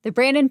The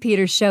Brandon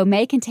Peters Show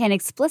may contain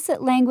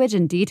explicit language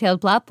and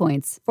detailed plot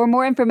points. For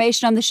more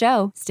information on the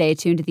show, stay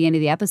tuned to the end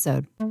of the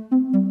episode.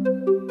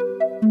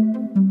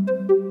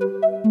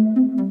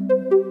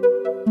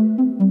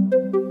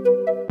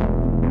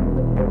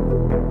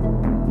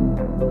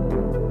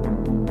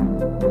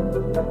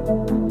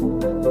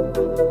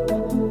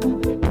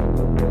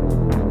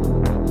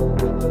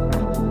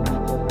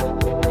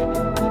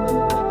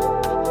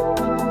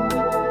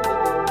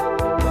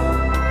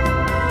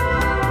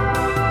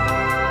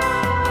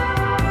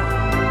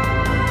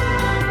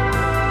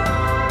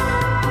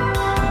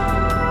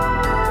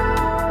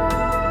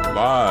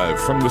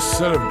 From the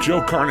set of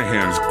Joe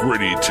Carnahan's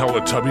gritty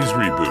Teletubbies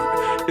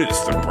reboot,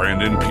 it's the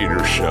Brandon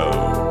Peters Show.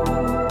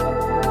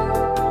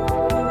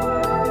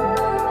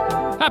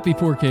 Happy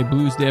 4K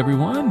Blusday,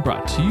 everyone,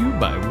 brought to you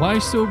by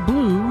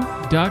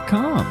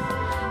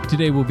whysoblue.com.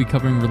 Today we'll be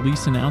covering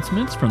release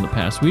announcements from the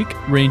past week,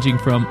 ranging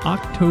from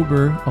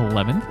October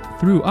 11th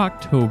through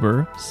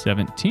October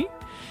 17th,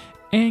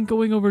 and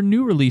going over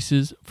new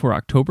releases for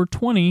October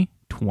 20,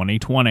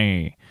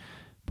 2020.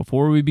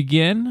 Before we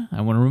begin, I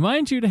want to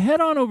remind you to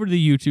head on over to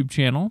the YouTube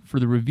channel for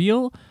the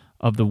reveal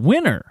of the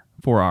winner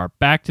for our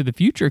Back to the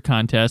Future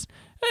contest,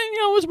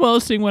 and, as well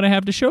as seeing what I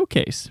have to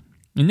showcase.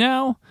 And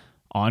now,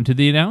 on to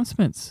the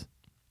announcements.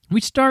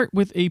 We start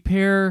with a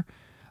pair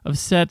of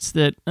sets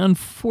that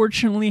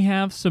unfortunately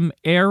have some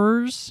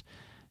errors.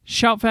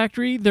 Shout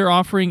Factory, they're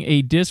offering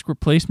a disc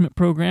replacement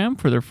program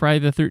for their Friday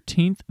the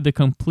 13th, The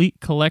Complete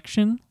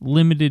Collection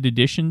limited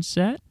edition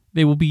set.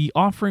 They will be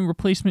offering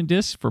replacement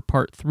discs for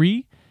Part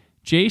 3,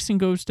 Jason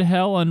Goes to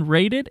Hell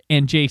Unrated,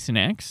 and Jason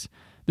X.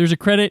 There's a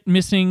credit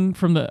missing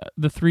from the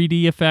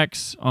 3D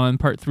effects on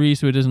Part 3,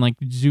 so it doesn't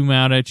zoom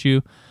out at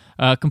you.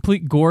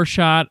 Complete gore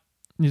shot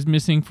is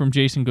missing from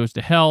Jason Goes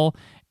to Hell,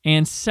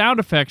 and sound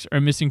effects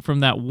are missing from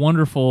that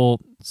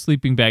wonderful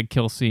sleeping bag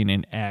kill scene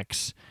in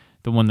X,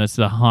 the one that's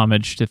the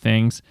homage to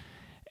things.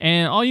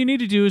 And all you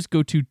need to do is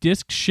go to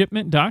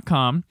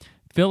discshipment.com,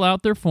 fill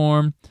out their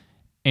form,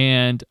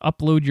 and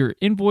upload your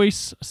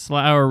invoice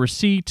or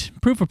receipt,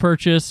 proof of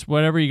purchase,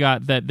 whatever you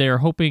got that they're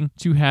hoping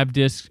to have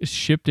discs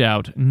shipped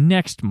out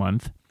next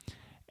month.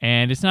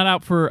 And it's not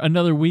out for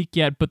another week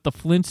yet, but the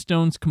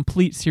Flintstones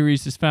Complete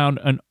series has found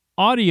an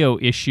audio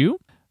issue.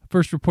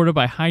 First reported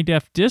by High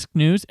Def Disc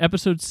News,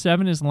 Episode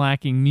 7 is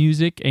lacking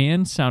music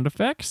and sound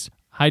effects.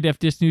 High Def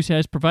Disc News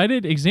has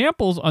provided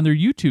examples on their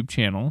YouTube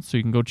channel, so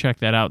you can go check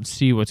that out and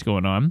see what's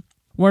going on.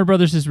 Warner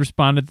Brothers has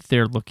responded that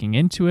they're looking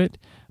into it.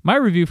 My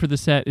review for the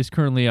set is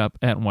currently up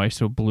at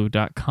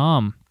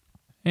whysoblue.com.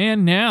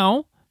 And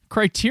now,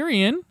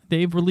 Criterion,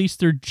 they've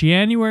released their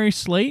January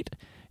slate.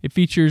 It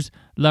features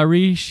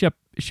Larry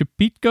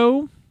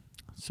Shapitko,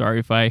 sorry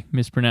if I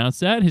mispronounced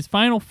that, his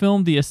final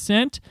film, The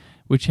Ascent,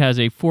 which has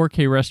a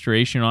 4K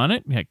restoration on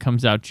it. It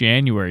comes out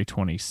January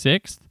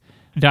 26th.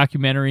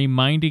 Documentary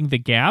Minding the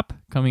Gap,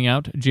 coming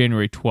out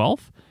January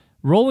 12th.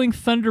 Rolling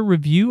Thunder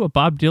Review, a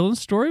Bob Dylan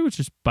story, which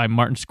is by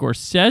Martin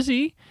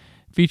Scorsese,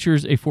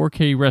 features a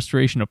 4K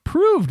restoration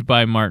approved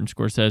by Martin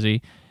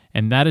Scorsese,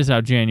 and that is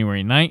out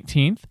January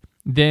 19th.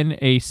 Then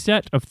a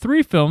set of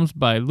 3 films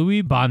by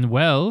Louis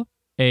Buñuel,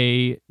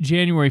 a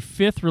January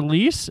 5th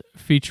release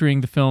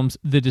featuring the films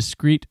The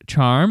Discreet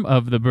Charm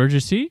of the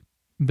Burgessie,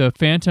 The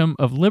Phantom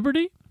of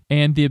Liberty,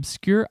 and The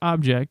Obscure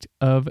Object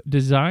of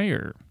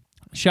Desire.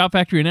 Shout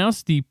Factory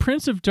announced the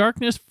Prince of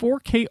Darkness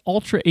 4K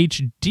Ultra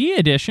HD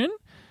edition,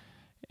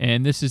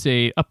 and this is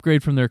an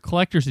upgrade from their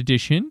collector's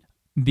edition.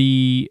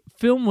 The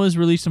film was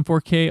released in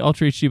 4K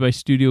Ultra HD by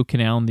Studio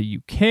Canal in the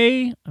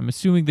UK. I'm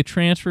assuming the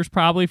transfer is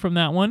probably from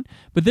that one.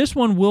 But this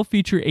one will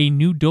feature a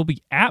new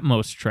Dolby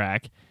Atmos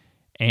track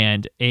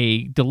and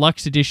a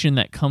deluxe edition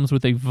that comes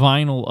with a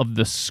vinyl of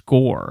the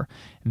score.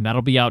 And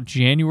that'll be out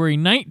January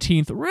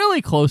 19th,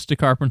 really close to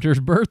Carpenter's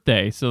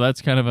birthday. So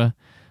that's kind of a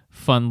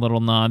fun little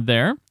nod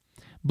there.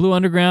 Blue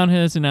Underground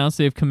has announced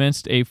they've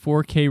commenced a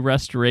 4K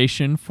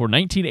restoration for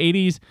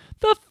 1980's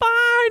The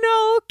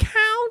Final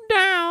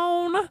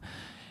Countdown.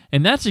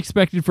 And that's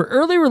expected for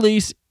early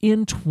release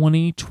in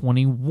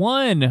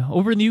 2021.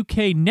 Over in the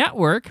UK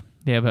network,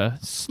 they have a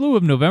slew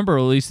of November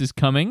releases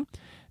coming.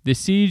 The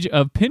Siege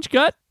of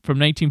Pinchgut from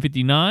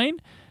 1959,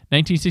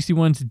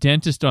 1961's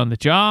Dentist on the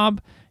Job,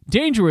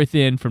 Danger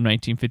Within from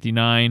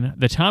 1959,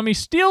 The Tommy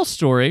Steele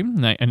Story, a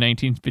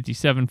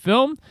 1957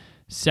 film,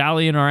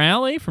 Sally in Our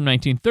Alley from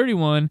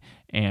 1931,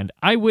 and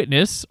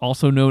Eyewitness,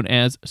 also known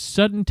as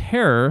Sudden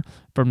Terror,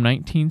 from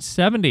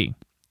 1970.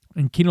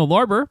 In Kino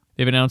Lorber,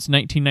 they've announced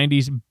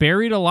 1990's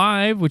Buried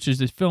Alive, which is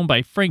a film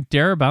by Frank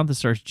Darabont that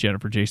stars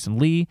Jennifer Jason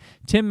Leigh,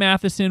 Tim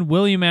Matheson,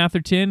 William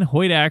Atherton,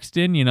 Hoyt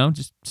Axton,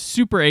 just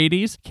super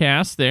 80s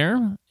cast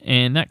there.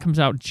 And that comes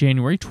out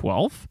January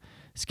 12th.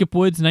 Skip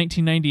Woods'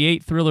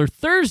 1998 thriller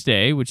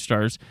Thursday, which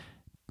stars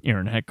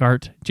Aaron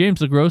Eckhart, James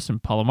LaGrosse,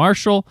 and Paula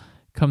Marshall,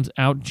 comes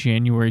out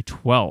January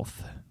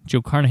 12th.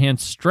 Joe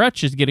Carnahan's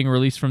Stretch is getting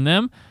released from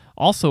them.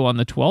 Also on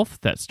the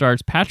 12th, that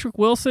stars Patrick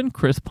Wilson,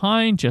 Chris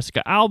Pine,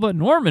 Jessica Alba,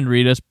 Norman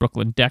Reedus,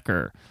 Brooklyn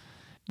Decker.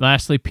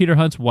 Lastly, Peter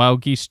Hunt's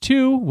Wild Geese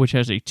 2, which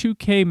has a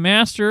 2K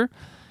master,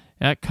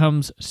 That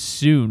comes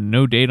soon.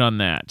 No date on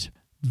that.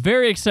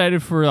 Very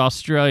excited for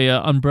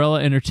Australia.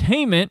 Umbrella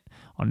Entertainment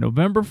on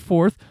November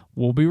 4th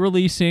will be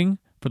releasing,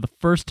 for the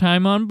first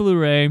time on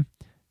Blu-ray,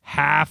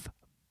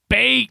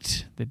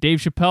 Half-Baked, the Dave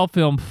Chappelle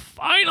film.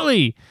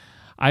 Finally!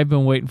 I've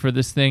been waiting for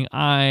this thing.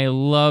 I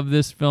love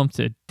this film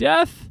to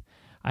death.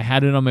 I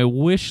had it on my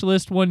wish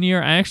list one year.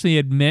 I actually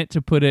had meant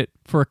to put it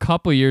for a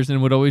couple years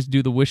and would always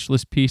do the wish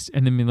list piece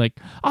and then be like,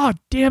 oh,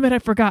 damn it, I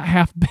forgot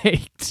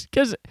Half-Baked.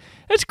 Because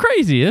it's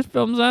crazy. This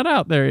film's not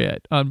out there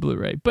yet on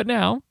Blu-ray. But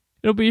now,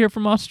 it'll be here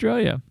from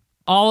Australia.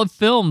 Olive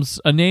Films,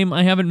 a name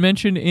I haven't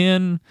mentioned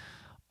in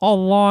a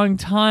long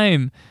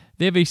time.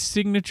 They have a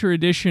signature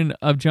edition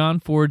of John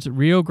Ford's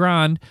Rio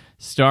Grande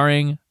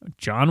starring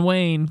John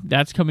Wayne.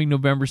 That's coming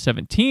November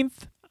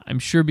 17th. I'm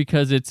sure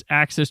because it's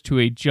access to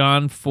a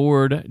John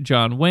Ford,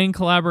 John Wayne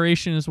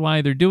collaboration is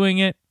why they're doing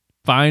it.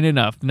 Fine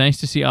enough. Nice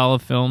to see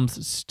Olive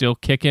Films still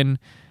kicking.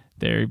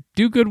 They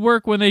do good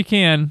work when they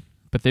can,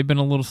 but they've been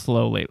a little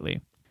slow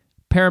lately.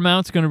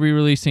 Paramount's going to be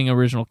releasing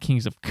original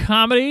Kings of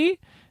Comedy.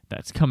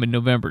 That's coming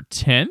November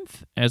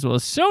 10th, as well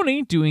as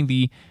Sony doing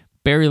the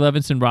Barry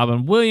Levinson,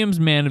 Robin Williams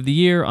Man of the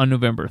Year on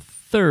November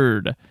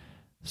 3rd.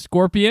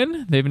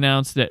 Scorpion, they've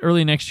announced that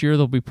early next year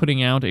they'll be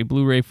putting out a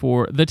Blu-ray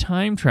for The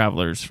Time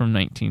Travelers from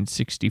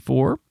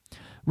 1964.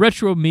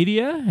 Retro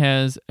Media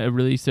has a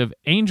release of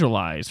Angel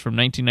Eyes from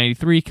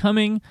 1993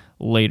 coming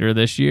later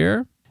this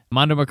year.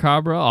 Mondo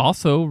Macabra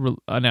also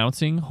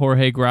announcing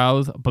Jorge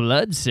Grau's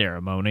Blood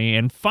Ceremony.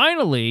 And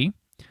finally,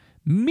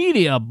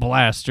 Media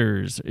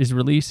Blasters is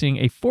releasing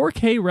a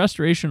 4K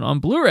restoration on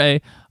Blu-ray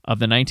of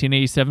the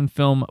 1987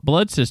 film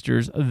Blood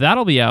Sisters.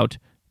 That'll be out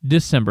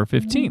December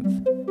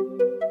 15th.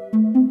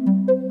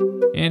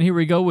 And here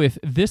we go with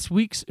this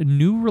week's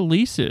new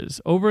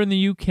releases. Over in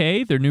the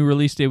UK, their new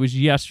release day was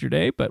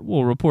yesterday, but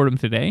we'll report them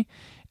today.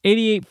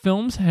 88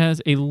 Films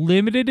has a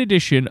limited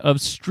edition of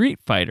Street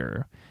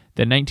Fighter,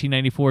 the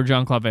 1994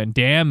 Jean-Claude Van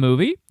Damme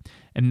movie,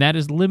 and that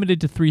is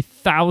limited to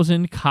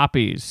 3,000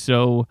 copies.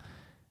 So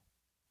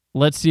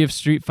let's see if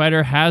Street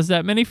Fighter has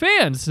that many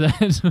fans.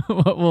 That's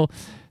what we'll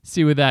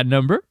see with that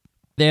number.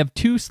 They have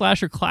 2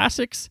 slasher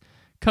classics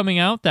coming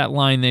out, that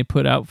line they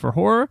put out for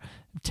horror.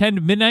 10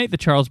 to Midnight, the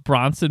Charles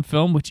Bronson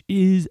film, which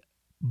is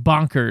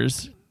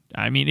bonkers.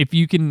 I mean, if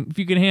you can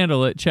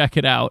handle it, check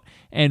it out.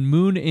 And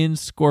Moon in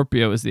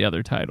Scorpio is the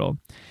other title.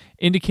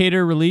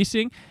 Indicator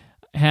releasing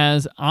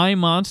has I,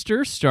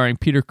 Monster, starring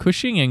Peter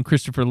Cushing and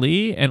Christopher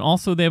Lee. And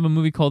also they have a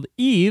movie called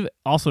Eve,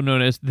 also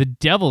known as The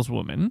Devil's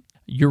Woman.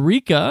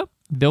 Eureka,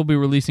 they'll be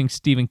releasing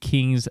Stephen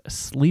King's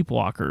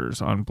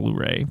Sleepwalkers on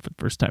Blu-ray for the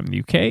first time in the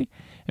UK.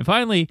 And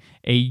finally,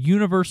 a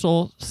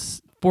Universal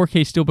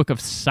 4K Steelbook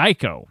of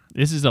Psycho.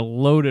 This is a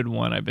loaded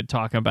one I've been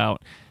talking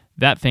about.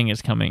 That thing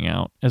is coming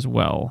out as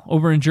well.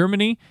 Over in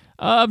Germany,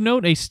 of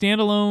note, a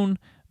standalone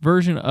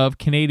version of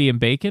Canadian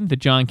Bacon, the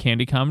John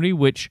Candy comedy,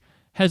 which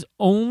has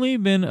only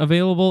been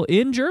available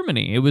in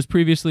Germany. It was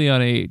previously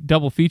on a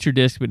double feature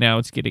disc, but now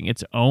it's getting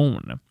its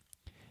own.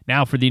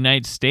 Now for the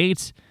United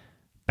States,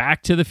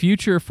 Back to the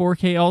Future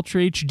 4K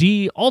Ultra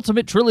HD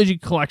Ultimate Trilogy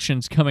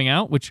Collection's coming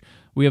out, which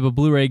we have a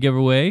Blu-ray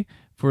giveaway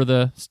for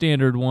the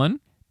standard one.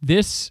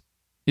 This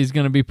is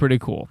going to be pretty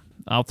cool.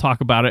 I'll talk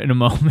about it in a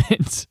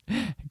moment.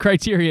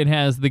 Criterion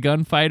has The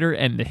Gunfighter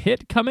and The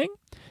Hit coming.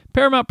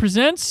 Paramount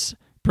presents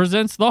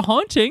The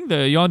Haunting,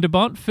 the Jan de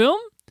Bont film.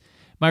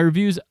 My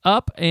review's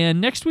up,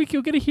 and next week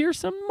you'll get to hear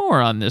some more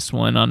on this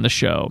one on the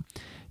show.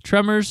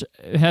 Tremors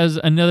has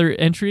another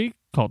entry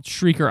called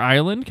Shrieker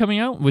Island coming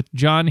out with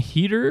John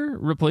Heder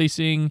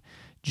replacing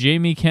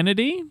Jamie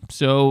Kennedy.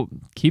 So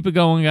keep it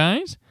going,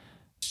 guys.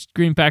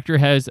 Scream Factor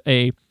has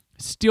a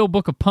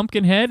Steelbook of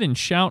Pumpkinhead, and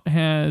Shout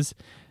has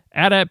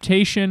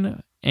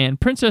Adaptation,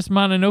 and Princess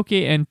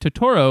Mononoke and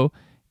Totoro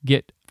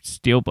get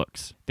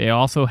Steelbooks. They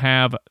also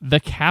have The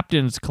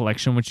Captain's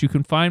Collection, which you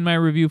can find my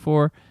review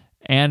for,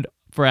 and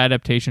for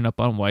Adaptation up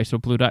on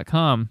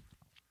whysoblu.com.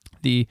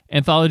 The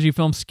anthology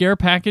film Scare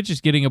Package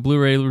is getting a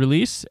Blu-ray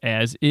release,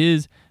 as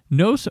is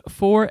Nos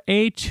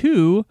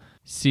 4A2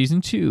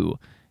 Season 2.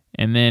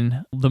 And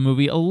then the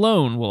movie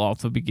Alone will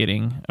also be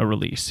getting a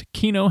release.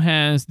 Kino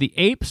has The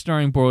Ape,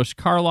 starring Boris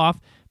Karloff.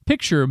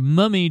 Picture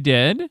Mummy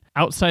Dead,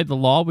 Outside the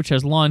Law, which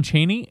has Lon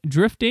Chaney,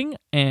 Drifting,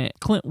 and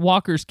Clint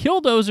Walker's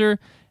Killdozer,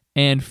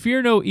 and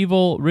Fear No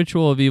Evil,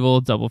 Ritual of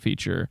Evil double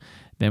feature.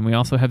 Then we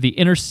also have the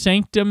Inner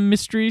Sanctum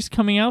Mysteries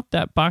coming out,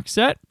 that box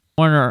set.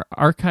 Warner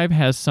Archive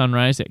has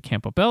Sunrise at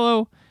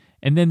Campobello.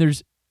 And then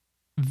there's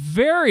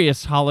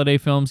various holiday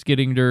films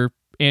getting their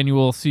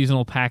annual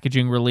seasonal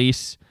packaging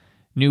release.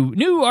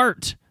 New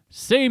art,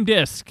 same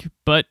disc,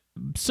 but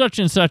such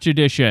and such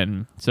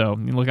edition. So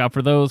you look out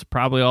for those,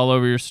 probably all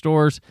over your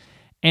stores.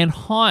 And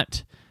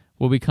Haunt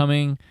will be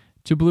coming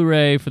to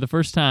Blu-ray for the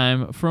first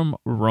time from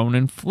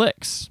Ronin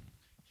Flicks.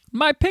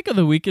 My pick of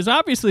the week is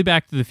obviously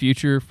Back to the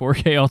Future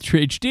 4K Ultra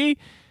HD.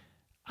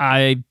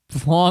 I've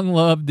long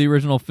loved the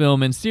original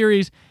film and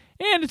series,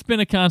 and it's been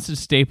a constant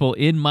staple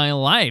in my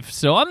life.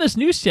 So on this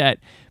new set,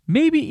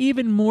 maybe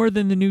even more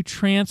than the new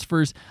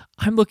transfers,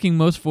 I'm looking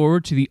most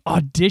forward to the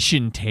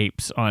audition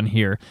tapes on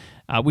here.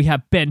 We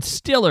have Ben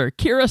Stiller,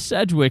 Kira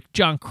Sedgwick,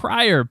 John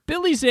Cryer,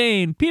 Billy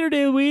Zane, Peter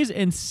DeLuise,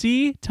 and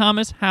C.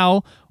 Thomas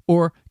Howell,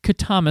 or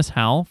Thomas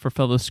Howell for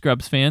fellow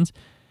Scrubs fans.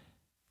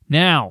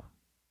 Now,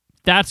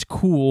 that's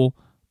cool,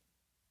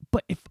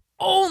 but if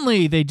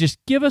only they just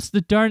give us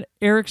the darn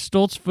Eric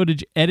Stoltz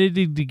footage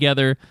edited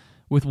together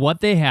with what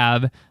they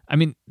have. I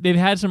mean, they've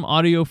had some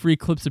audio-free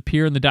clips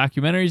appear in the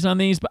documentaries on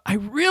these, but I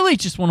really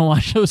just want to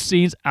watch those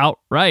scenes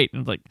outright.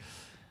 And it's like,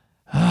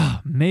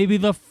 maybe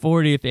the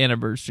 40th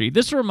anniversary.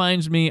 This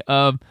reminds me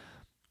of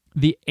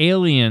the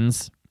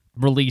Aliens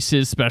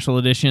releases, special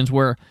editions,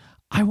 where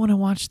I want to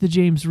watch the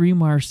James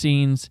Remar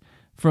scenes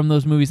from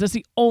those movies. That's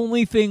the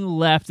only thing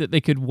left that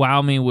they could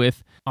wow me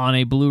with on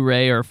a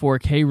Blu-ray or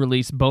 4K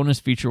release, bonus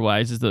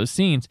feature-wise, is those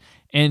scenes.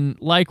 And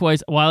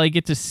likewise, while I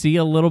get to see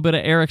a little bit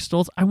of Eric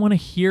Stoltz, I want to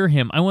hear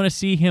him. I want to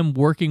see him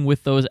working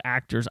with those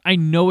actors. I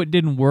know it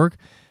didn't work,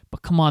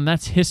 but come on,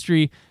 that's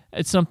history.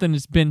 It's something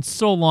that's been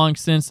so long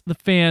since. The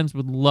fans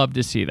would love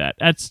to see that.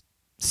 That's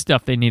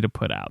stuff they need to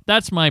put out.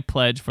 That's my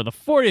pledge for the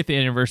 40th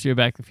anniversary of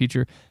Back to the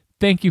Future.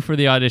 Thank you for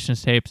the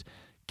auditions tapes.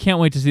 Can't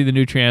wait to see the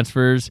new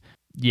transfers.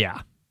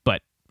 Yeah,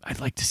 but I'd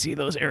like to see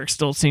those Eric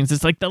Stoltz scenes.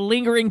 It's like the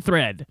lingering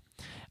thread.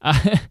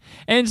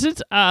 And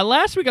since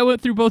last week I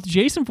went through both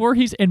Jason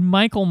Voorhees and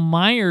Michael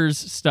Myers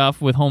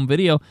stuff with home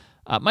video,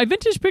 my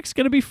vintage pick's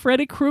going to be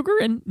Freddy Krueger,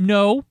 and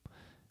no,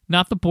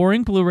 not the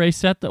boring Blu-ray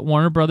set that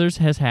Warner Brothers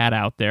has had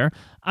out there.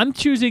 I'm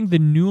choosing the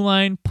New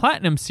Line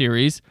Platinum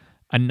Series,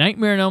 A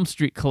Nightmare on Elm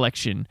Street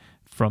collection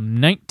from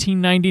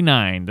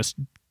 1999, this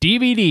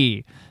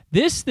DVD.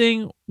 This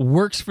thing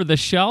works for the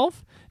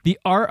shelf. The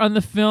art on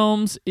the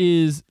films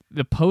is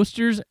the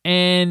posters,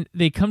 and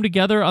they come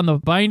together on the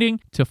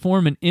binding to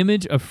form an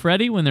image of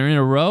Freddy when they're in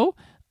a row.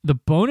 The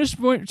bonus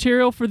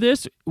material for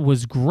this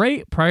was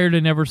great prior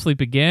to Never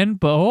Sleep Again,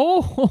 but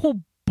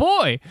oh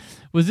boy,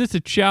 was this a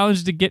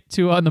challenge to get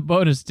to on the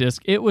bonus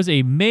disc. It was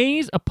a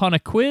maze upon a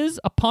quiz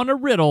upon a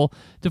riddle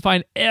to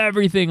find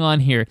everything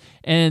on here,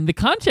 and the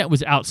content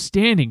was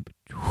outstanding, but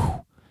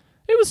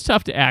it was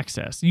tough to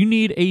access. You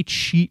need a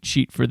cheat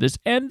sheet for this,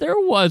 and there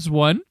was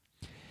one.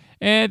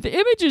 And the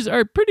images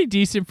are pretty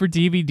decent for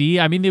DVD.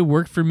 I mean, they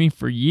worked for me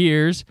for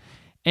years.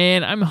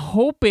 And I'm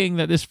hoping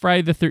that this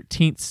Friday the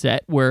 13th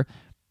set, where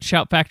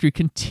Shout Factory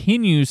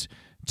continues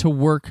to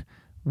work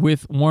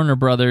with Warner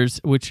Brothers,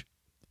 which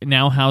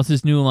now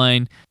houses New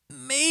Line,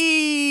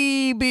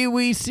 maybe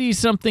we see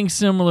something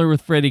similar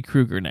with Freddy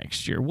Krueger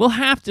next year. We'll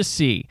have to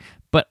see.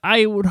 But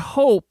I would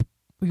hope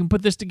we can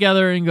put this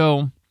together and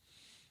go,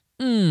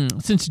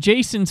 since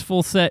Jason's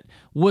full set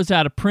was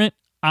out of print,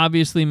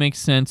 obviously makes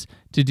sense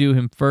to do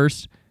him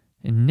first.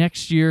 And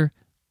next year,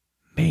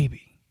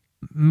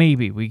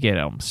 maybe we get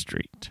Elm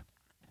Street.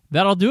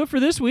 That'll do it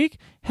for this week.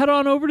 Head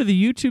on over to the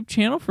YouTube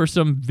channel for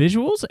some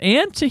visuals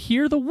and to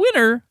hear the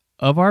winner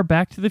of our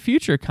Back to the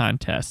Future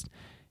contest.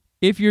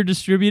 If you're a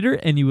distributor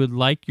and you would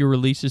like your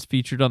releases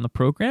featured on the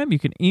program, you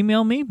can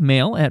email me,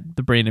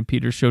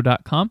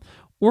 mail@thebrandonpetershow.com,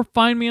 or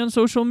find me on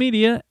social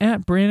media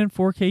at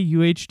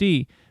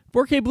Brandon4KUHD.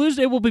 4K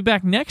Blusday will be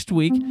back next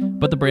week,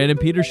 but the Brandon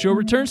Peters Show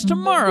returns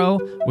tomorrow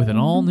with an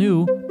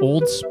all-new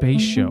old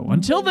space show.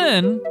 Until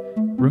then,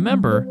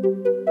 remember,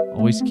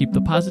 always keep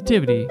the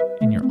positivity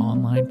in your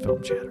online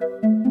film chatter.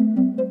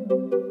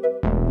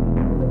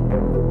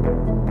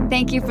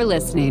 Thank you for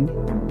listening.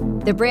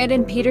 The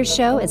Brandon Peters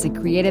Show is a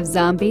Creative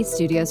Zombie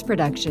Studios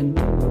production.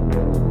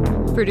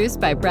 Produced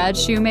by Brad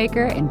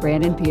Shoemaker and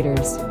Brandon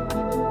Peters.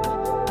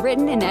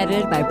 Written and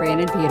edited by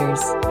Brandon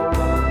Peters.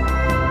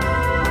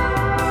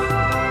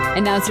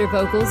 Announcer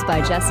vocals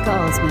by Jessica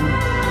Alsman.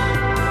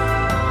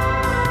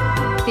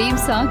 Theme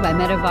song by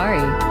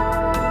Metavari.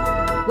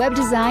 Web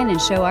design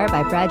and show art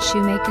by Brad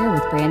Shoemaker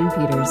with Brandon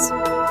Peters.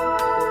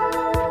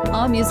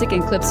 All music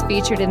and clips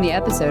featured in the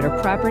episode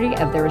are property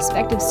of their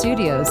respective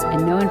studios,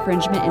 and no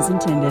infringement is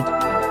intended.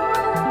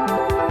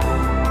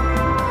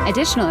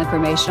 Additional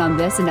information on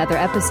this and other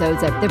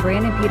episodes at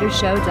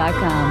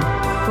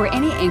thebrandonpetershow.com. For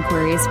any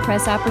inquiries,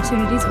 press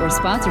opportunities, or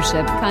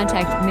sponsorship,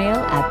 contact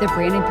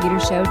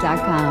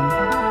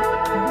mail@thebrandonpetershow.com.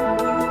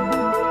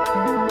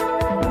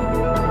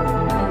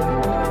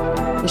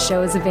 The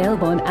show is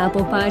available on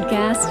Apple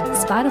Podcasts,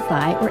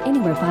 Spotify, or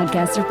anywhere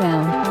podcasts are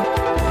found.